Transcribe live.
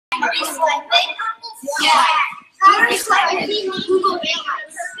Yeah. Are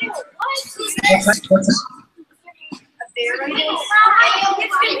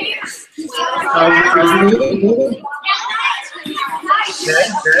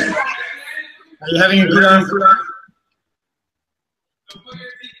you having a good afternoon?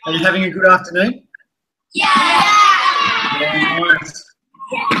 Are you having a good afternoon? Yeah. Nice.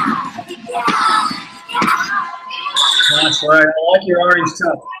 Nice work. I like your orange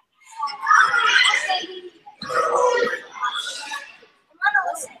top.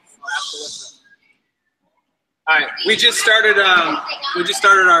 All right, we just started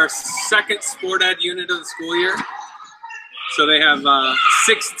our second sport ed unit of the school year. So they have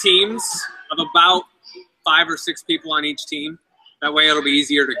 6 teams of about 5 or 6 people on each team. That way it'll be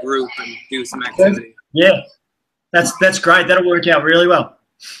easier to group and do some activity. Yeah, that's great. That'll work out really well.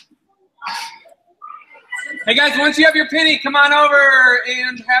 Hey guys, once you have your penny, come on over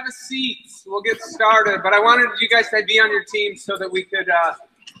and have a seat. We'll get started. But I wanted you guys to be on your team so that we could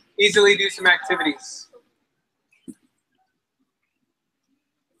easily do some activities.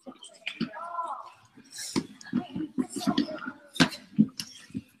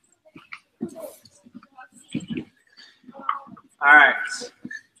 All right.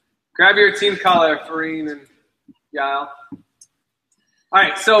 Grab your team color, Fareen and Yael. All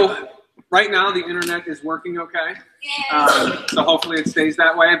right, so right now the internet is working okay. So hopefully it stays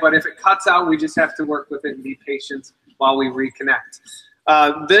that way. But if it cuts out, we just have to work with it and be patient while we reconnect.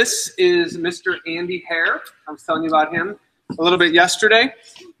 This is Mr. Andy Hare. I was telling you about him a little bit yesterday.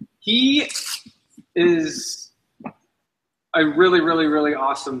 He is a really, really, really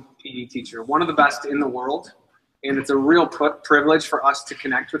awesome PE teacher, one of the best in the world. And it's a real privilege for us to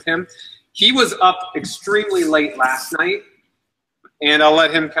connect with him. He was up extremely late last night, and I'll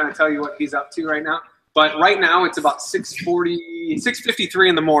let him kind of tell you what he's up to right now. But right now it's about 6:53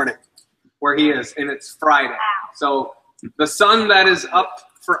 in the morning where he is, and it's Friday. So the sun that is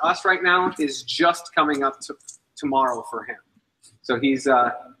up for us right now is just coming up to tomorrow for him. So he's,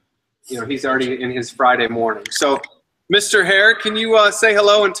 he's already in his Friday morning. So Mr. Hare, can you say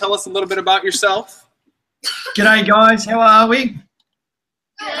hello and tell us a little bit about yourself? G'day guys, how are we?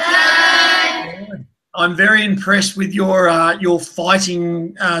 Good. I'm very impressed with your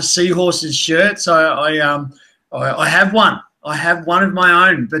fighting seahorses shirts. I have one. I have one of my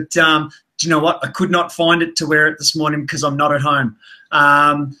own, but do you know what? I could not find it to wear it this morning because I'm not at home.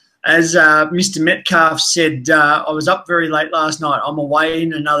 As Mr. Metcalf said, I was up very late last night. I'm away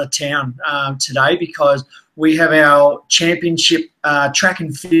in another town today because we have our championship track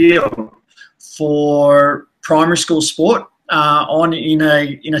and field for primary school sport on in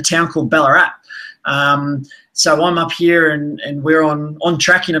a town called Ballarat. So I'm up here and we're on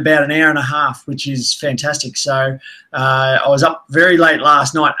track in about an hour and a half, which is fantastic. So I was up very late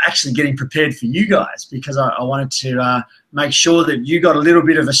last night actually getting prepared for you guys because I wanted to make sure that you got a little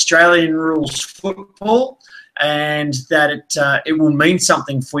bit of Australian rules football and that it will mean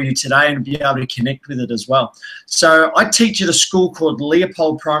something for you today and be able to connect with it as well. So I teach at a school called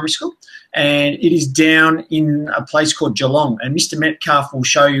Leopold Primary School, and it is down in a place called Geelong. And Mr. Metcalf will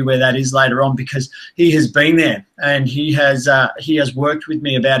show you where that is later on because he has been there and he has worked with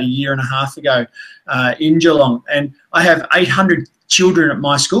me about a year and a half ago in Geelong. And I have 800 children at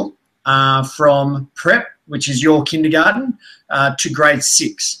my school from prep, which is your kindergarten, to grade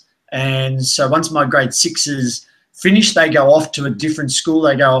 6. And so once my grade 6s finish, they go off to a different school.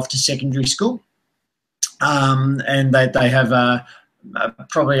 They go off to secondary school. And they have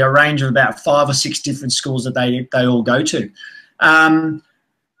probably a range of about 5 or 6 different schools that they all go to.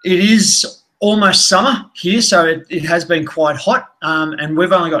 It is almost summer here, so it has been quite hot, and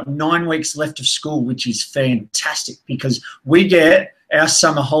we've only got 9 weeks left of school, which is fantastic because we get our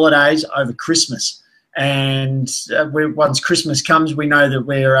summer holidays over Christmas. And once Christmas comes, we know that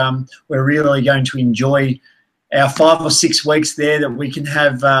we're really going to enjoy our 5 or 6 weeks there that we can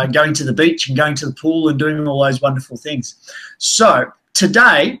have going to the beach and going to the pool and doing all those wonderful things. So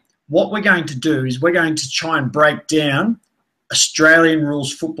today, what we're going to do is we're going to try and break down Australian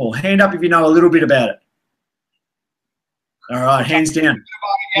rules football. Hand up if you know a little bit about it. All right, hands down.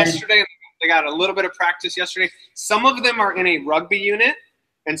 Yesterday, they got a little bit of practice yesterday. Some of them are in a rugby unit,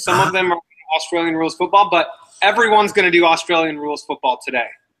 and some of them are in Australian rules football, but everyone's going to do Australian rules football today,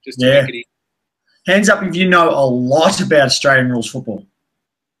 just to make it easy. Hands up if you know a lot about Australian rules football.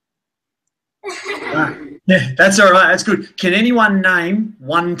 Yeah, that's all right. That's good. Can anyone name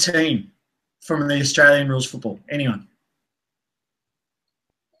one team from the Australian rules football? Anyone?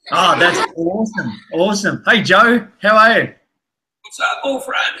 Oh, that's awesome. Awesome. Hey, Joe. How are you? What's up, old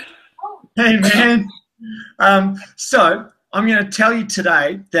friend? Hey, man. So I'm going to tell you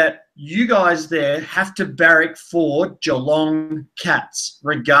today that you guys there have to barrack for Geelong Cats,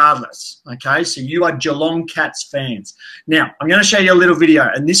 regardless. Okay, so you are Geelong Cats fans. Now, I'm going to show you a little video,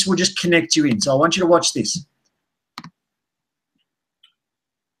 and this will just connect you in. So I want you to watch this.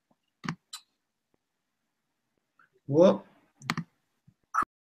 Whoop.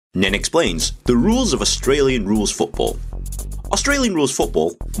 Nen explains the rules of Australian rules football. Australian rules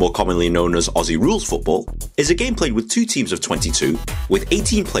football, more commonly known as Aussie rules football, is a game played with 2 teams of 22, with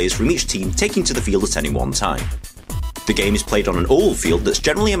 18 players from each team taking to the field at any one time. The game is played on an oval field that's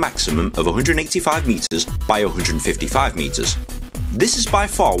generally a maximum of 185 metres by 155 metres. This is by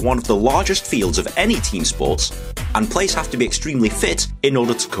far one of the largest fields of any team sports, and players have to be extremely fit in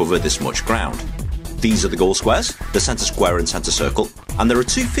order to cover this much ground. These are the goal squares, the centre square and centre circle, and there are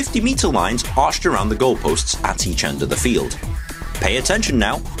 2 50-metre lines arched around the goalposts at each end of the field. Pay attention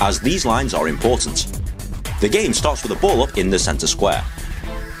now, as these lines are important. The game starts with a ball up in the centre square.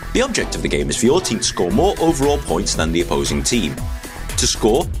 The object of the game is for your team to score more overall points than the opposing team. To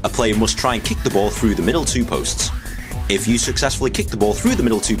score, a player must try and kick the ball through the middle 2 posts. If you successfully kick the ball through the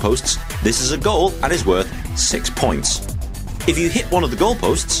middle 2 posts, this is a goal and is worth 6 points. If you hit one of the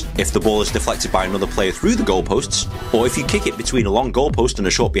goalposts, if the ball is deflected by another player through the goalposts, or if you kick it between a long goalpost and a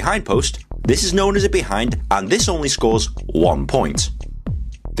short behind post, this is known as a behind, and this only scores 1 point.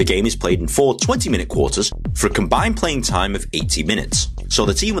 The game is played in 4 20-minute quarters for a combined playing time of 80 minutes, so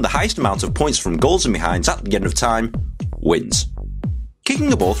the team with the highest amount of points from goals and behinds at the end of time wins.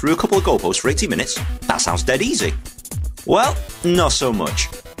 Kicking the ball through a couple of goalposts for 80 minutes, that sounds dead easy. Well, not so much.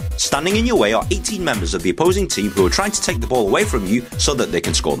 Standing in your way are 18 members of the opposing team who are trying to take the ball away from you so that they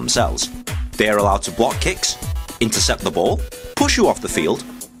can score themselves. They are allowed to block kicks, intercept the ball, push you off the field,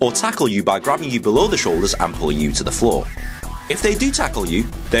 or tackle you by grabbing you below the shoulders and pulling you to the floor. If they do tackle you,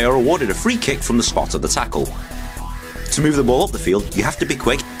 they are awarded a free kick from the spot of the tackle. To move the ball up the field, you have to be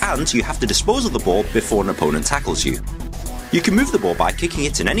quick and you have to dispose of the ball before an opponent tackles you. You can move the ball by kicking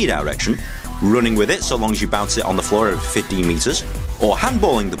it in any direction, running with it so long as you bounce it on the floor every 15 metres, or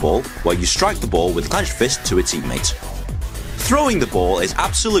handballing the ball where you strike the ball with a clenched fist to a teammate. Throwing the ball is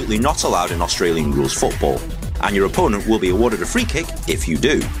absolutely not allowed in Australian rules football, and your opponent will be awarded a free kick if you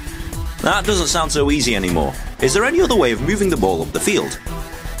do. That doesn't sound so easy anymore. Is there any other way of moving the ball up the field?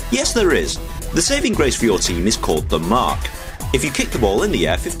 Yes, there is. The saving grace for your team is called the mark. If you kick the ball in the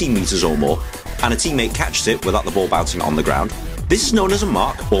air 15 metres or more, and a teammate catches it without the ball bouncing on the ground, this is known as a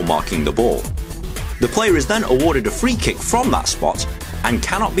mark or marking the ball. The player is then awarded a free kick from that spot and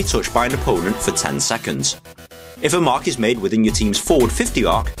cannot be touched by an opponent for 10 seconds. If a mark is made within your team's forward 50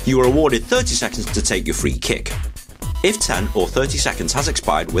 arc, you are awarded 30 seconds to take your free kick. If 10 or 30 seconds has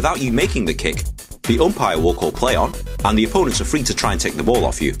expired without you making the kick, the umpire will call play on, and the opponents are free to try and take the ball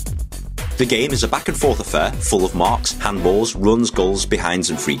off you. The game is a back and forth affair full of marks, handballs, runs, goals,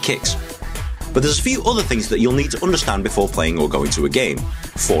 behinds and free kicks. But there's a few other things that you'll need to understand before playing or going to a game.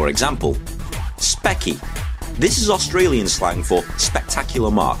 For example, specky. This is Australian slang for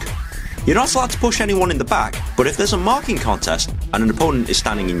spectacular mark. You're not allowed to push anyone in the back, but if there's a marking contest and an opponent is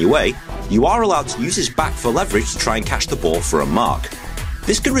standing in your way, you are allowed to use his back for leverage to try and catch the ball for a mark.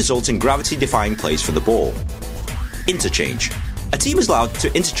 This could result in gravity-defying plays for the ball. Interchange. A team is allowed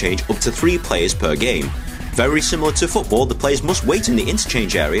to interchange up to 3 players per game. Very similar to football, the players must wait in the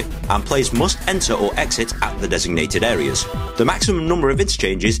interchange area and players must enter or exit at the designated areas. The maximum number of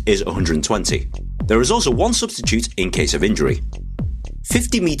interchanges is 120. There is also 1 substitute in case of injury.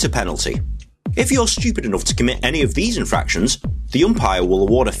 50-metre penalty. If you're stupid enough to commit any of these infractions, the umpire will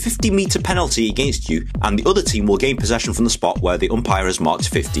award a 50-metre penalty against you and the other team will gain possession from the spot where the umpire has marked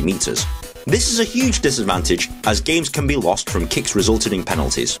 50 metres. This is a huge disadvantage as games can be lost from kicks resulting in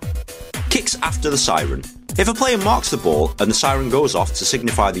penalties. Kicks after the siren. If a player marks the ball and the siren goes off to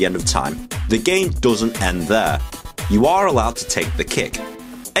signify the end of time, the game doesn't end there. You are allowed to take the kick.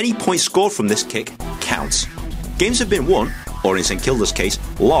 Any points scored from this kick counts. Games have been won, or in St Kilda's case,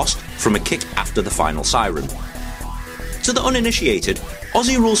 lost from a kick after the final siren. To the uninitiated,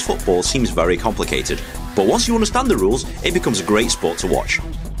 Aussie rules football seems very complicated, but once you understand the rules, it becomes a great sport to watch.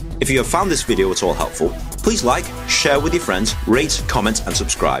 If you have found this video at all helpful, please like, share with your friends, rate, comment and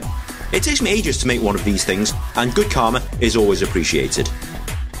subscribe. It takes me ages to make one of these things, and good karma is always appreciated.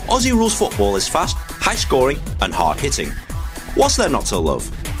 Aussie rules football is fast, high scoring and hard hitting. What's there not to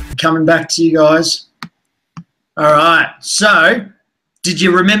love? Coming back to you guys. All right, so did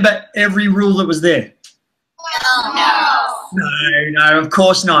you remember every rule that was there? No, of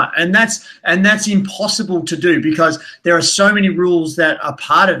course not. And that's impossible to do because there are so many rules that are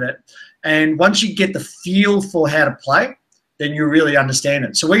part of it. And once you get the feel for how to play, then you really understand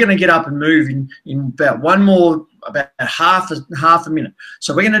it. So we're going to get up and move in about about half a minute.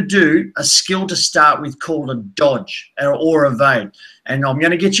 So we're going to do a skill to start with called a dodge or evade. And I'm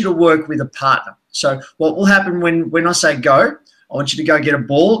going to get you to work with a partner. So what will happen when I say go, I want you to go get a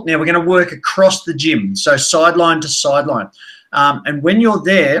ball. Now we're going to work across the gym, so sideline to sideline. And when you're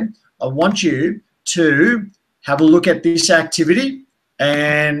there, I want you to have a look at this activity,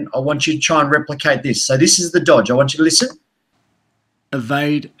 and I want you to try and replicate this. So this is the dodge. I want you to listen.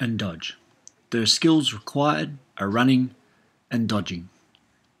 Evade and dodge. The skills required are running and dodging.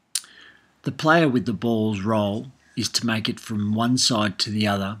 The player with the ball's role is to make it from one side to the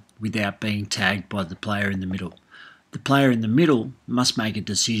other without being tagged by the player in the middle. The player in the middle must make a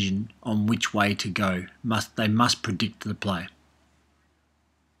decision on which way to go. They must predict the play.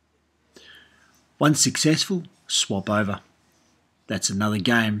 Once successful, swap over. That's another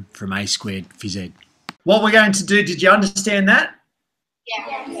game from A Squared Phys Ed. What we're going to do, did you understand that?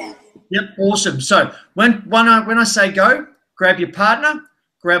 Yeah. Yep, awesome. So when I say go, grab your partner,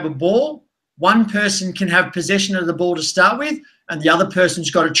 grab a ball. One person can have possession of the ball to start with, and the other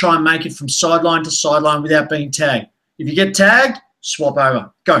person's got to try and make it from sideline to sideline without being tagged. If you get tagged, swap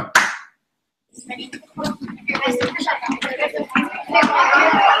over. Go.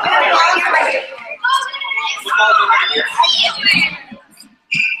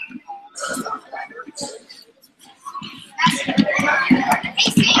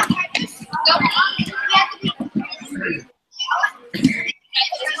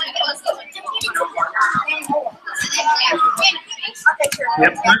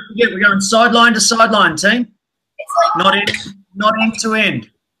 Yep, don't forget, we're going sideline to sideline, team. Not end to end.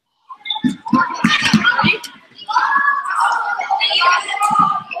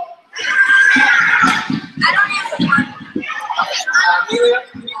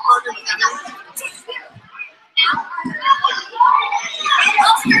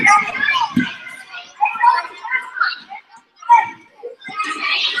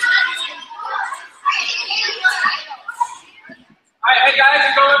 Hey guys,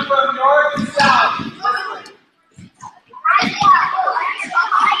 you're going from north to south.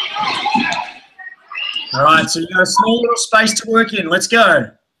 All right, so you've got a small little space to work in. Let's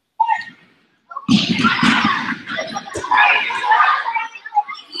go.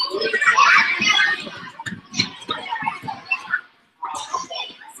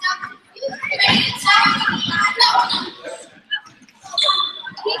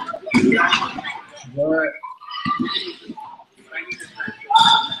 All right.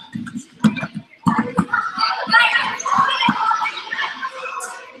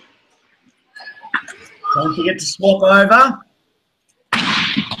 Don't forget to swap over.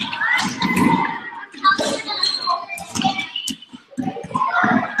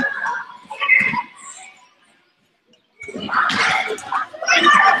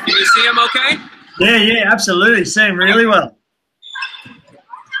 Can you see him okay? Yeah, absolutely. See him really well.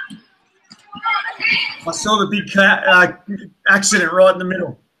 I saw the big accident right in the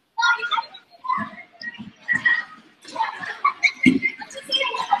middle.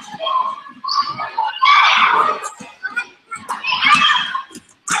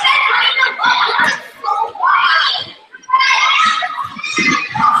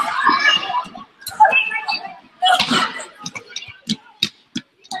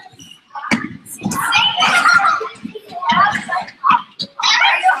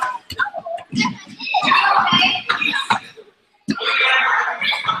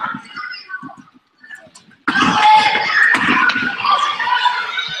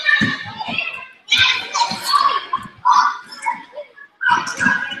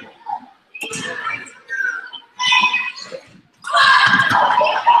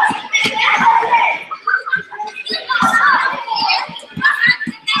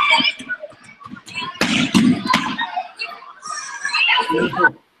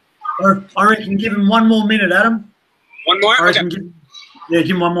 I reckon give him one more minute, Adam. One more? I reckon give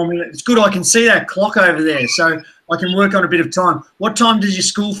him one more minute. It's good I can see that clock over there, so I can work on a bit of time. What time does your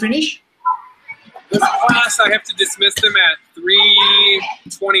school finish? This class, I have to dismiss them at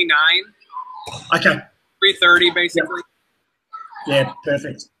 3:29. Okay. 3:30, basically. Yeah,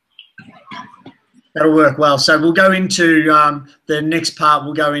 perfect. That'll work well. So we'll go into the next part.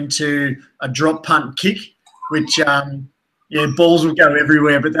 We'll go into a drop, punt, kick, which, yeah, balls will go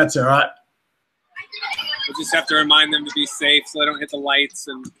everywhere, but that's all right. We'll just have to remind them to be safe so they don't hit the lights.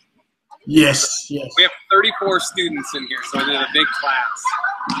 And yes. We have 34 students in here, so it is a big class.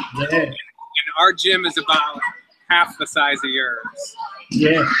 Yeah. And our gym is about half the size of yours.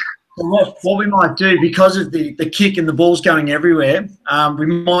 Yeah. So what we might do, because of the kick and the balls going everywhere, we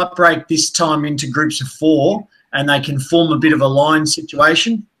might break this time into groups of 4, and they can form a bit of a line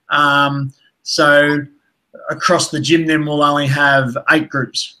situation. So across the gym, then we'll only have 8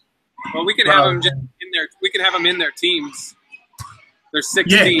 groups. Well, we can have them just in their. We can have them in their teams. There's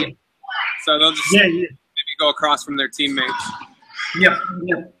 16, so they'll just maybe go across from their teammates. Yep.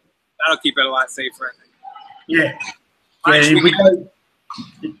 That'll keep it a lot safer, I think. Yeah.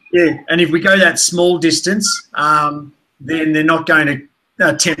 And if we go that small distance, then they're not going to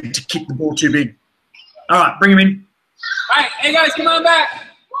attempt to kick the ball too big. All right, bring him in. All right, hey guys, come on back.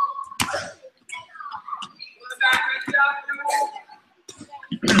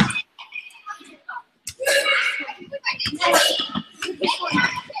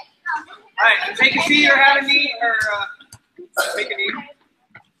 All right, take a seat or have a knee, or take a knee.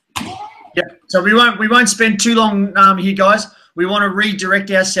 Yep. So we won't spend too long here, guys. We want to redirect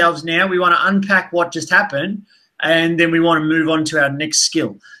ourselves now. We want to unpack what just happened, and then we want to move on to our next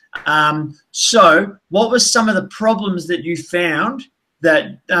skill. So what were some of the problems that you found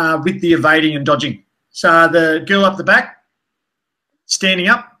that with the evading and dodging? So the girl up the back, standing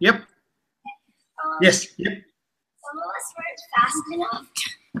up. Yep. Yes. Yep. Some of us weren't fast enough.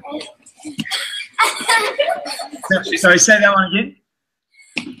 Sorry, say that one again.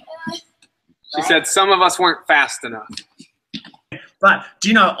 She said some of us weren't fast enough. But do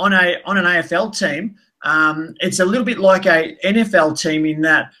you know, on an AFL team, it's a little bit like a NFL team in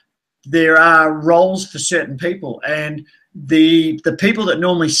that there are roles for certain people, and the people that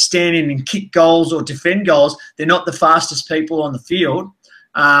normally stand in and kick goals or defend goals, they're not the fastest people on the field.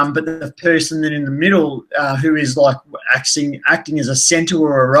 But the person then in the middle who is like acting as a centre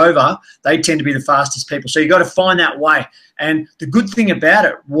or a rover, they tend to be the fastest people. So you've got to find that way. And the good thing about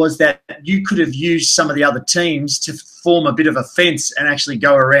it was that you could have used some of the other teams to form a bit of a fence and actually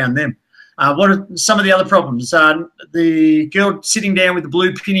go around them. What are some of the other problems? The girl sitting down with the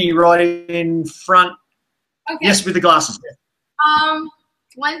blue penny right in front. Okay. Yes, with the glasses.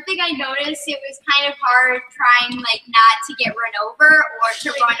 One thing I noticed, it was kind of hard trying like not to get run over or to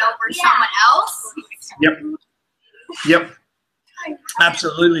run over someone else. Yep.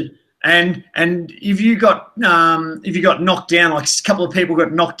 Absolutely. And if you got knocked down, like a couple of people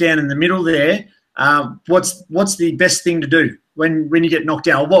got knocked down in the middle there, what's the best thing to do when you get knocked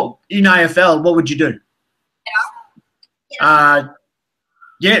down? Well, in AFL, what would you do? Hop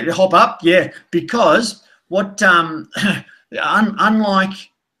up. Yeah, because what unlike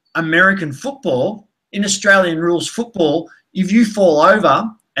American football, in Australian rules football, if you fall over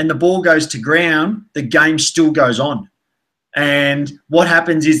and the ball goes to ground, the game still goes on. And what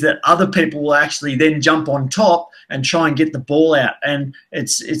happens is that other people will actually then jump on top and try and get the ball out. And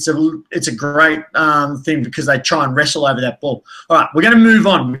it's a great thing because they try and wrestle over that ball. All right, we're going to move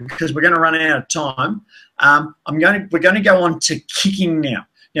on because we're going to run out of time. We're going to go on to kicking now.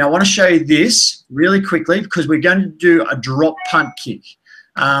 Now, I want to show you this really quickly because we're going to do a drop punt kick.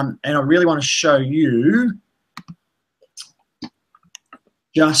 And I really want to show you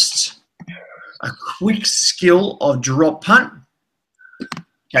just a quick skill of drop punt.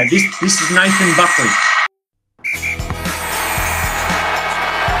 Okay, this is Nathan Buckley.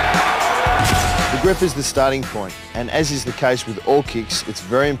 The grip is the starting point, and as is the case with all kicks, it's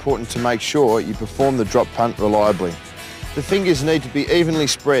very important to make sure you perform the drop punt reliably. The fingers need to be evenly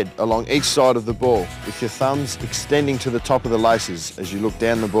spread along each side of the ball, with your thumbs extending to the top of the laces as you look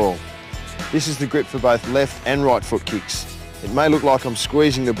down the ball. This is the grip for both left and right foot kicks. It may look like I'm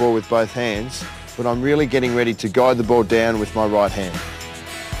squeezing the ball with both hands, but I'm really getting ready to guide the ball down with my right hand.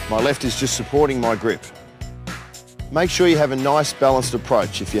 My left is just supporting my grip. Make sure you have a nice balanced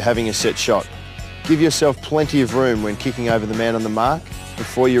approach if you're having a set shot. Give yourself plenty of room when kicking over the man on the mark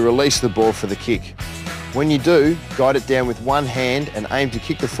before you release the ball for the kick. When you do, guide it down with one hand and aim to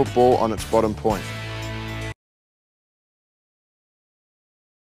kick the football on its bottom point.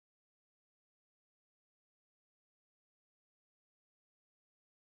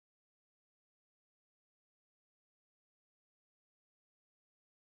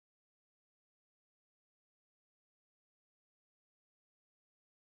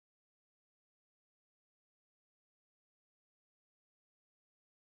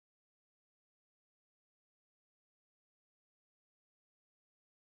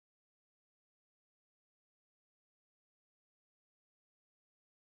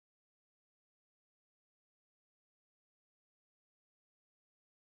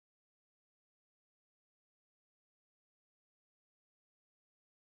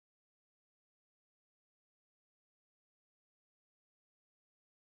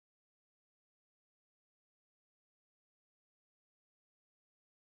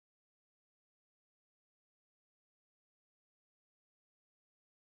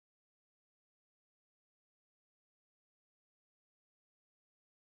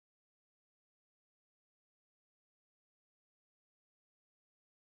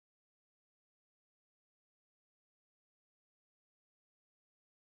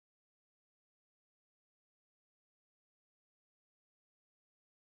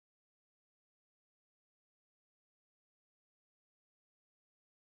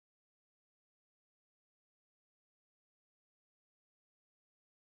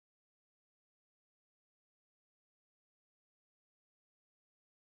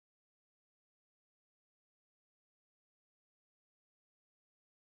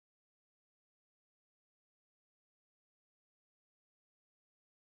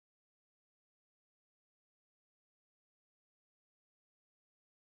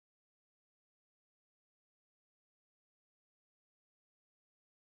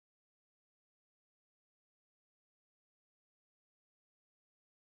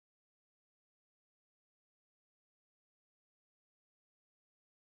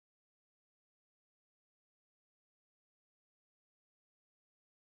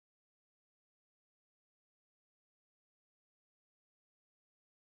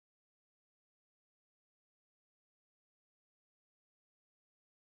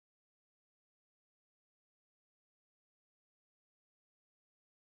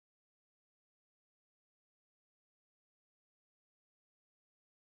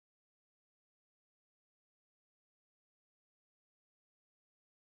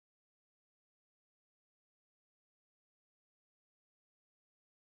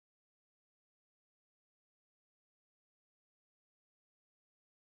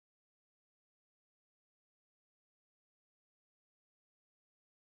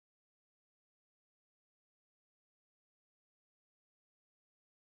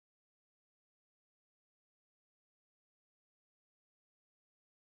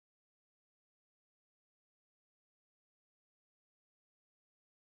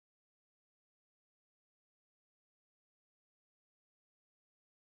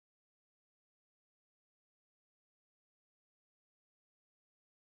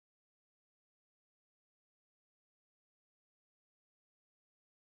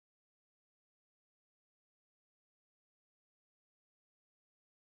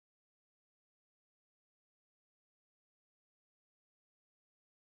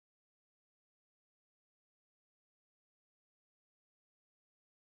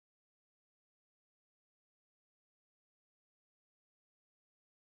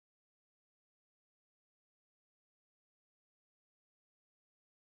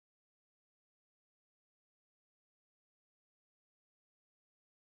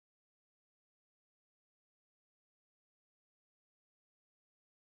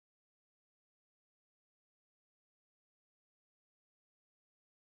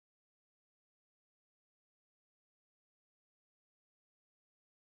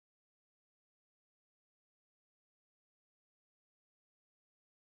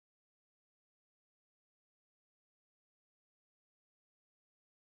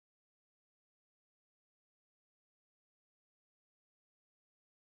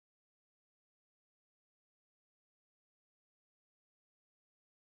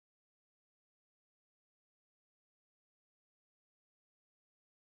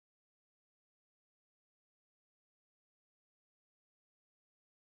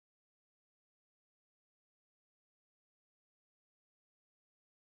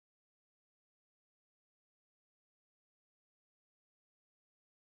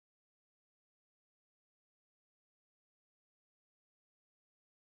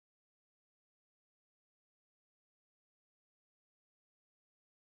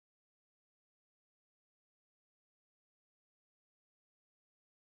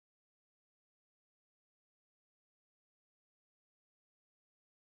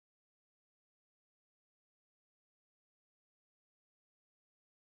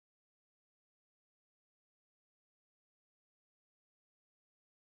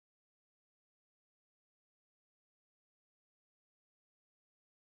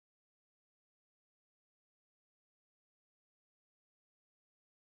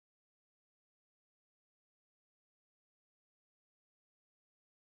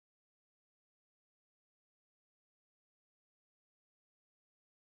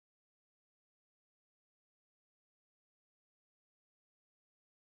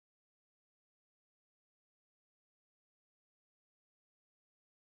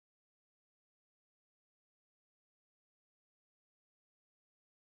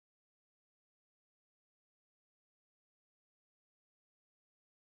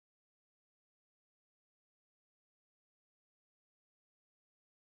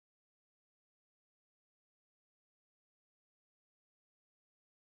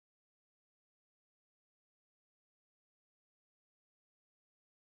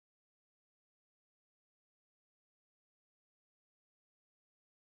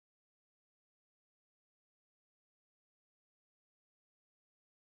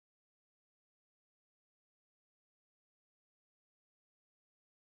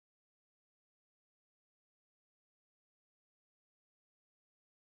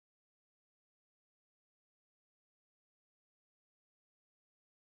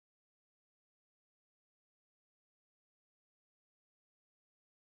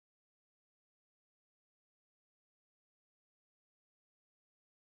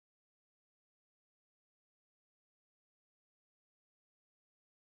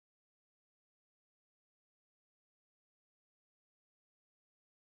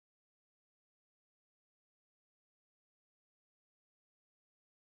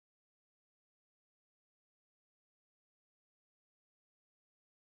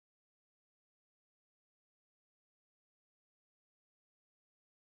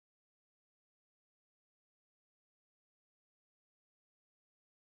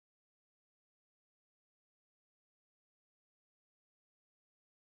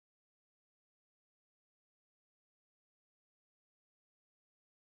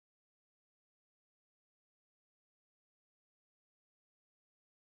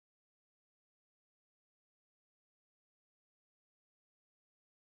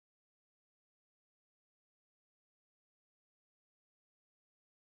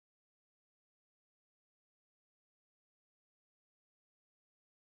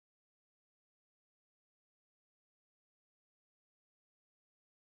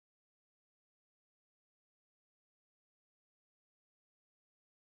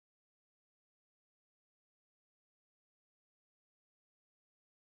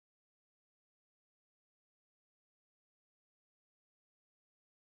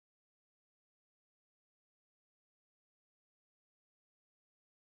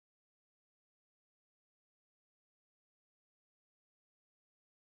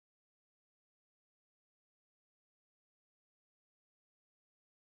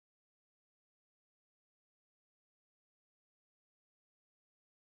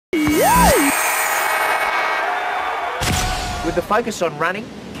 With the focus on running,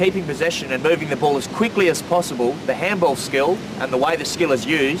 keeping possession and moving the ball as quickly as possible, the handball skill and the way the skill is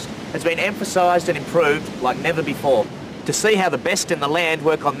used has been emphasised and improved like never before. To see how the best in the land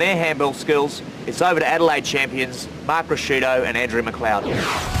work on their handball skills, it's over to Adelaide champions Mark Rasciuto and Andrew McLeod.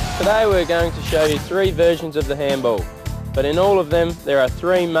 Today we're going to show you 3 versions of the handball, but in all of them there are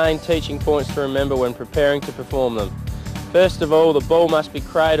 3 main teaching points to remember when preparing to perform them. First of all, the ball must be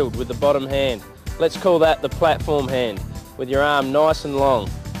cradled with the bottom hand. Let's call that the platform hand, with your arm nice and long.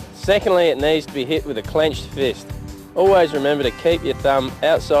 Secondly, it needs to be hit with a clenched fist. Always remember to keep your thumb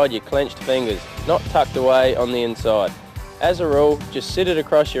outside your clenched fingers, not tucked away on the inside. As a rule, just sit it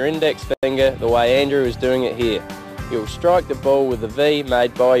across your index finger the way Andrew is doing it here. You'll strike the ball with the V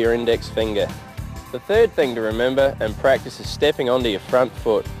made by your index finger. The third thing to remember and practice is stepping onto your front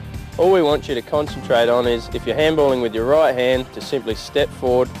foot. All we want you to concentrate on is, if you're handballing with your right hand, to simply step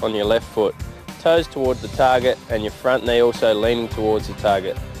forward on your left foot, toes towards the target and your front knee also leaning towards the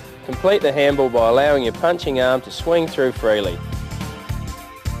target. Complete the handball by allowing your punching arm to swing through freely.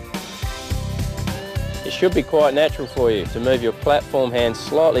 It should be quite natural for you to move your platform hand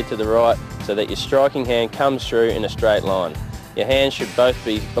slightly to the right so that your striking hand comes through in a straight line. Your hands should both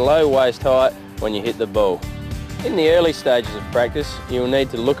be below waist height when you hit the ball. In the early stages of practice, you will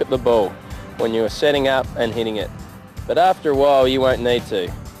need to look at the ball when you are setting up and hitting it. But after a while you won't need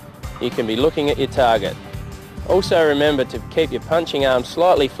to. You can be looking at your target. Also remember to keep your punching arm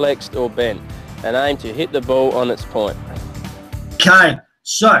slightly flexed or bent and aim to hit the ball on its point. Okay,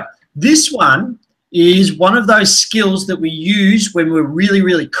 so this one is one of those skills that we use when we're really,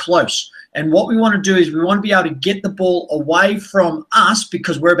 really close. And what we want to do is we want to be able to get the ball away from us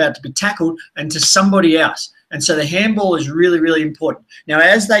because we're about to be tackled and to somebody else. And so the handball is really, really important. Now,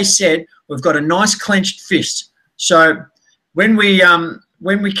 as they said, we've got a nice clenched fist. So when we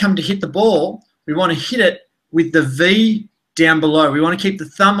come to hit the ball, we want to hit it with the V down below. We want to keep the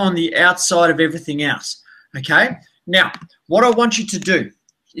thumb on the outside of everything else. Okay? Now, what I want you to do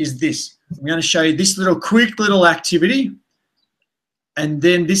is this. I'm going to show you this quick little activity, and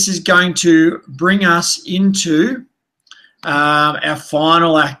then this is going to bring us into our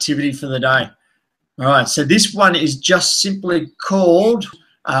final activity for the day. All right, so this one is just simply called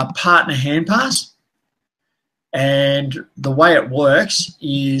partner hand pass, and the way it works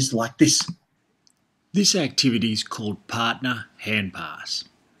is like this. This activity is called partner hand pass.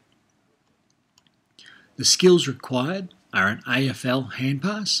 The skills required are an AFL hand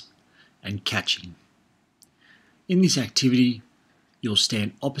pass and catching. In this activity, you'll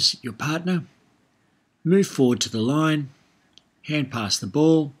stand opposite your partner, move forward to the line, hand pass the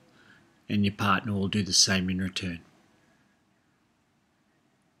ball, and your partner will do the same in return.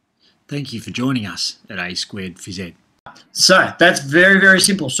 Thank you for joining us at A Squared Phys Ed. So that's very, very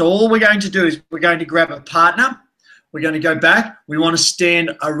simple. So all we're going to do is we're going to grab a partner. We're going to go back. We want to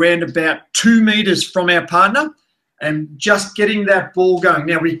stand around about 2 meters from our partner and just getting that ball going.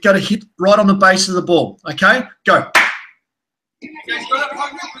 Now we've got to hit right on the base of the ball. Okay, go. Guys, go to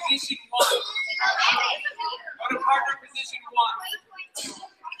partner position 1. Go to partner position 1.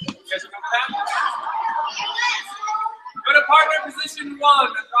 You guys remember that? Go to partner position 1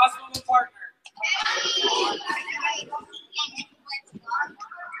 across from the partner.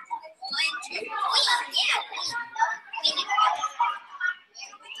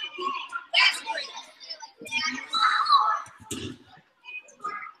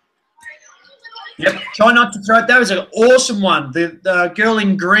 Yep, try not to throw it. That was an awesome one. The girl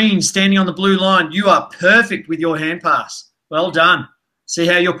in green standing on the blue line, you are perfect with your hand pass. Well done. See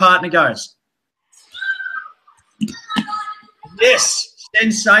how your partner goes. Yes,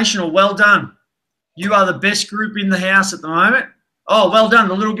 sensational. Well done. You are the best group in the house at the moment. Oh, well done.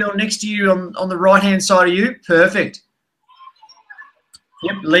 The little girl next to you on the right-hand side of you. Perfect.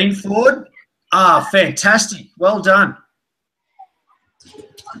 Yep, lean forward. Ah, fantastic. Well done.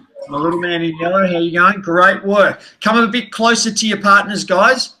 My little man in yellow, how you going? Great work. Come a bit closer to your partners,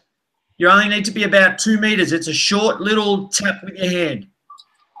 guys. You only need to be about 2 meters. It's a short little tap with your hand.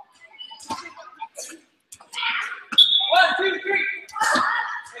 1, 2, 3.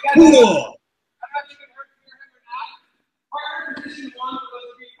 Cool. Partner position 1 for those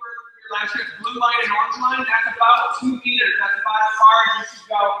of you for your last year's blue line and orange line. That's about 2 meters. That's about as far as you should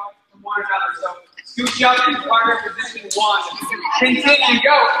go from one another. So scooch up in partner position 1. Continue,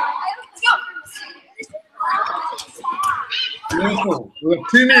 go. Beautiful. We have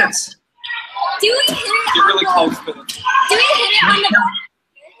 2 minutes. Do we hit it You're on really the, close to them. Do we hit it on the bottom?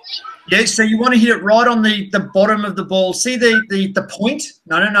 Yeah, so you want to hit it right on the bottom of the ball. See the point?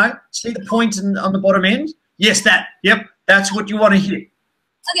 No. See the point on the bottom end? Yes, that. Yep, that's what you want to hit.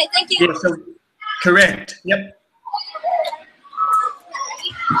 Okay, thank you. Yeah, so correct. Yep.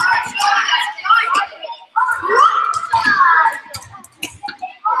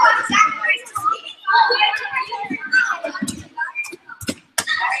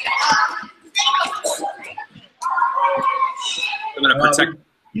 going to protect.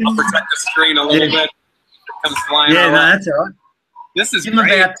 I'll protect the screen a little bit. It comes flying. Yeah, no, that's all right. This is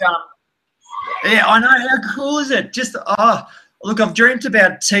great. Yeah, I know. How cool is it? Just look, I've dreamt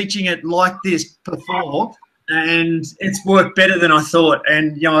about teaching it like this before, and it's worked better than I thought.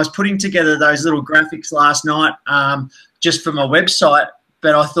 And I was putting together those little graphics last night just for my website,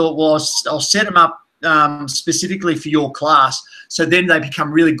 but I thought, well, I'll set them up specifically for your class, so then they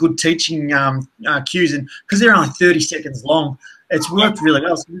become really good teaching cues, and because they're only 30 seconds long, it's worked really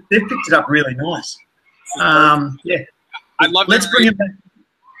well. So they've picked it up really nice. Yeah, I'd love. Let's bring him back.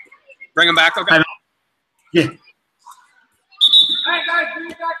 Bring him back, okay? Yeah. Hey guys, bring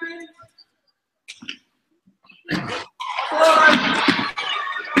it back in.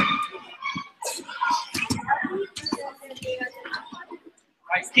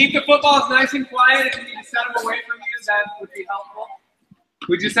 Right, keep the footballs nice and quiet. If you need to set them away from you, that would be helpful.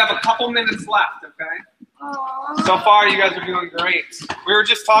 We just have a couple minutes left, okay? Aww. So far, you guys are doing great. We were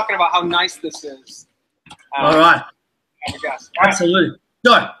just talking about how nice this is. All right. Absolutely.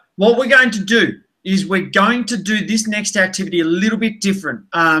 So, what we're going to do is we're going to do this next activity a little bit different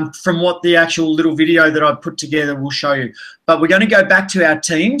from what the actual little video that I put together will show you. But we're going to go back to our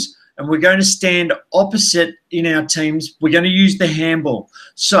teams, and we're going to stand opposite in our teams. We're going to use the handball.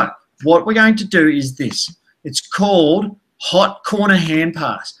 So what we're going to do is this. It's called hot corner hand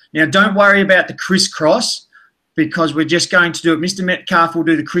pass. Now, don't worry about the crisscross, because we're just going to do it. Mr. Metcalf will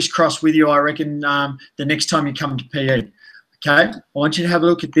do the crisscross with you, I reckon, the next time you come to PE. Okay, I want you to have a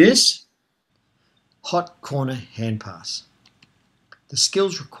look at this. Hot corner hand pass. The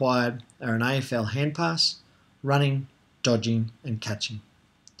skills required are an AFL hand pass, running, dodging and catching.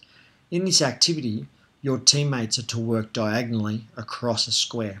 In this activity, your teammates are to work diagonally across a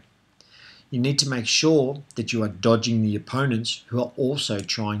square. You need to make sure that you are dodging the opponents who are also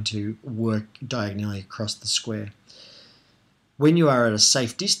trying to work diagonally across the square. When you are at a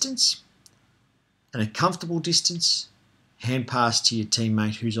safe distance and a comfortable distance, hand pass to your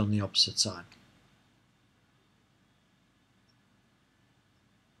teammate who's on the opposite side.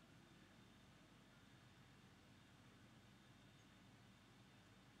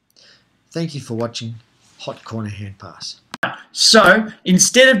 Thank you for watching Hot Corner Hand Pass. So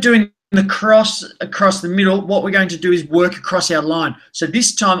instead of doing the cross across the middle, what we're going to do is work across our line. So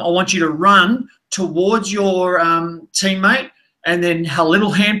this time I want you to run towards your teammate, and then a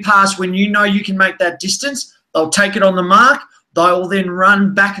little hand pass when you know you can make that distance. They'll take it on the mark. They will then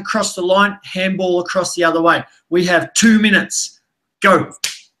run back across the line, handball across the other way. We have 2 minutes. Go.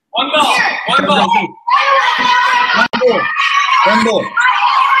 One ball. One ball. One ball. One ball.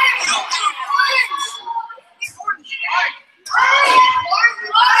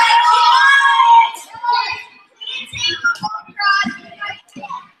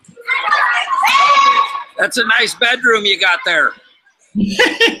 That's a nice bedroom you got there.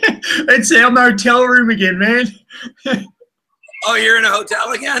 It's our motel room again, man. Oh, you're in a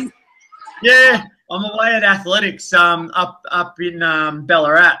hotel again? Yeah, I'm away at athletics up in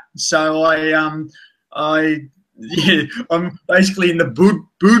Ballarat. So I'm basically in the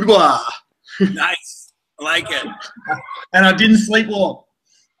boudoir. Nice. I like it. And I didn't sleepwalk.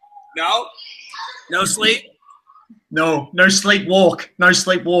 No? No sleep? No sleepwalk. No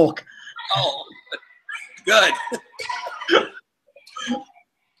sleepwalk. Oh, good. All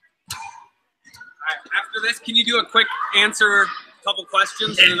right, after this, can you do a quick answer, couple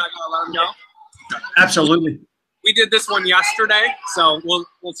questions, and then I gotta let them go? Absolutely. We did this one yesterday, so we'll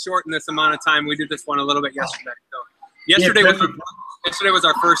shorten this amount of time. We did this one a little bit yesterday. So yesterday was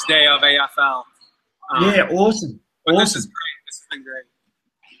our first day of AFL. Yeah, awesome. But awesome. This is great. This has been great.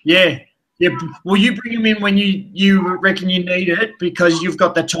 Yeah. Yeah. Well, you bring them in when you reckon you need it, because you've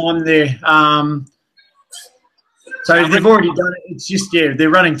got the time there. So they've already done it. It's just, yeah, they're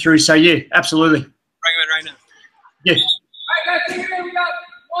running through. So, yeah, absolutely. Bring them in right now. Yeah. All right, guys, take it in. We got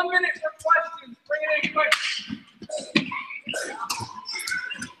 1 minute for questions. Bring it in quick.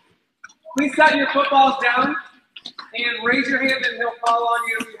 Please set your footballs down and raise your hand, and he'll call on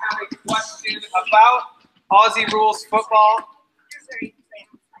you if you have a question about Aussie rules football.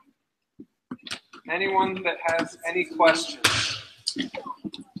 Anyone that has any questions?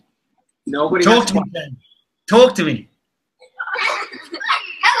 Nobody. Talk to me, then. Talk to me.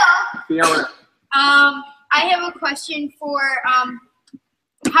 Hello. Fiona. I have a question for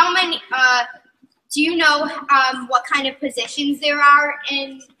how many do you know what kind of positions there are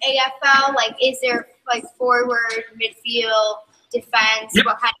in AFL? Like, is there like forward, midfield, defense? Yep.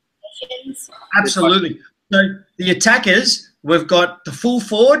 What kind of positions? Absolutely. So the attackers, we've got the full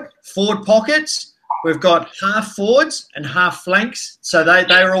forward pockets. We've got half forwards and half flanks. So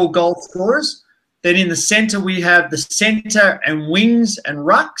they're all goal scorers. Then in the centre, we have the centre and wings and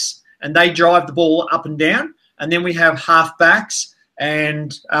rucks, and they drive the ball up and down. And then we have half-backs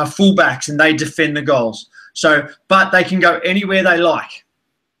and full-backs, and they defend the goals. So, but they can go anywhere they like.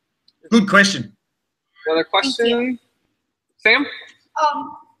 Good question. Another question? Sam?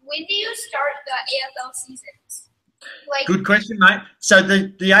 When do you start the AFL seasons? Like, good question, mate. So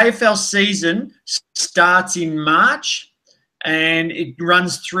the AFL season starts in March and it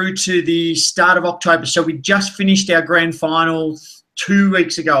runs through to the start of October. So we just finished our grand final 2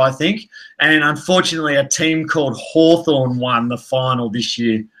 weeks ago, I think. And unfortunately, a team called Hawthorn won the final this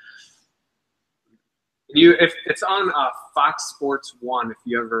year. If it's on Fox Sports 1, if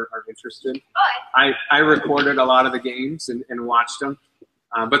you ever are interested. I recorded a lot of the games and watched them.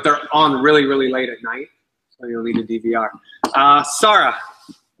 But they're on really, really late at night. So you'll need a DVR. Sarah.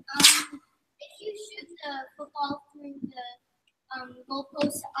 If you shoot the football through the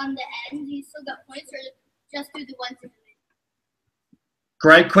goalpost on the end, do you still get points, or just do the ones in the middle?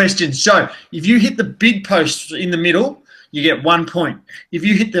 Great question. So if you hit the big posts in the middle, you get 1 point. If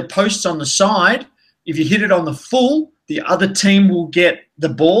you hit the posts on the side, if you hit it on the full, the other team will get the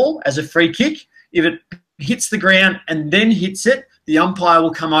ball as a free kick. If it hits the ground and then hits it, the umpire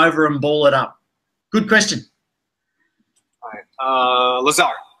will come over and ball it up. Good question. All right. Lazar.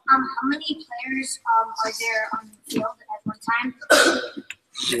 How many players are there on the field at one time?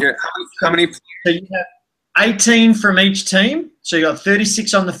 How many players? So you have 18 from each team. So you got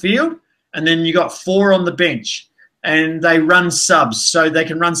 36 on the field, and then you got 4 on the bench. And they run subs. So they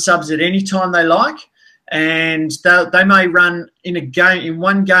can run subs at any time they like. And they may run in a game. In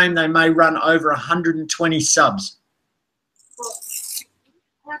one game, they may run over 120 subs.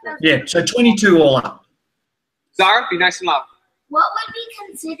 Yeah, so 22 all up. Zara, be nice and loud. What would be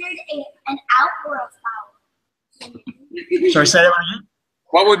considered an out or a foul? Sorry, say that one again.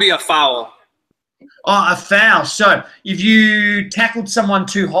 What would be a foul? Oh, a foul. So if you tackled someone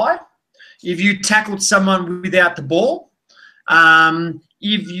too high, if you tackled someone without the ball,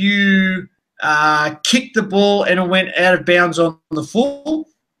 if you kicked the ball and it went out of bounds on the full,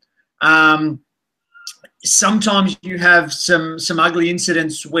 sometimes you have some ugly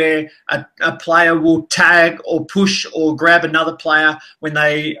incidents where a player will tag or push or grab another player when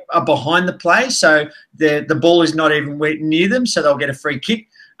they are behind the play, so the ball is not even near them, so they'll get a free kick.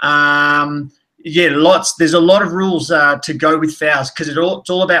 Yeah, lots. There's a lot of rules to go with fouls because it's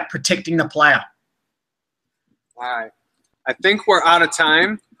all about protecting the player. All right. I think we're out of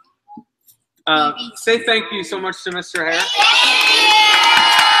time. Say thank you so much to Mr. Hare.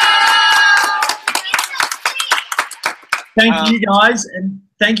 Thank you, guys, and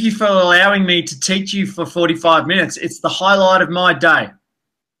thank you for allowing me to teach you for 45 minutes. It's the highlight of my day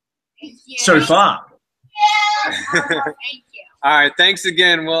so far. Thank you. All right, thanks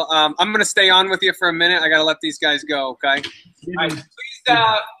again. Well, I'm going to stay on with you for a minute. I got to let these guys go, okay? All right, please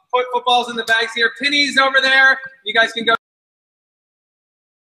put footballs in the bags here. Pennies over there. You guys can go.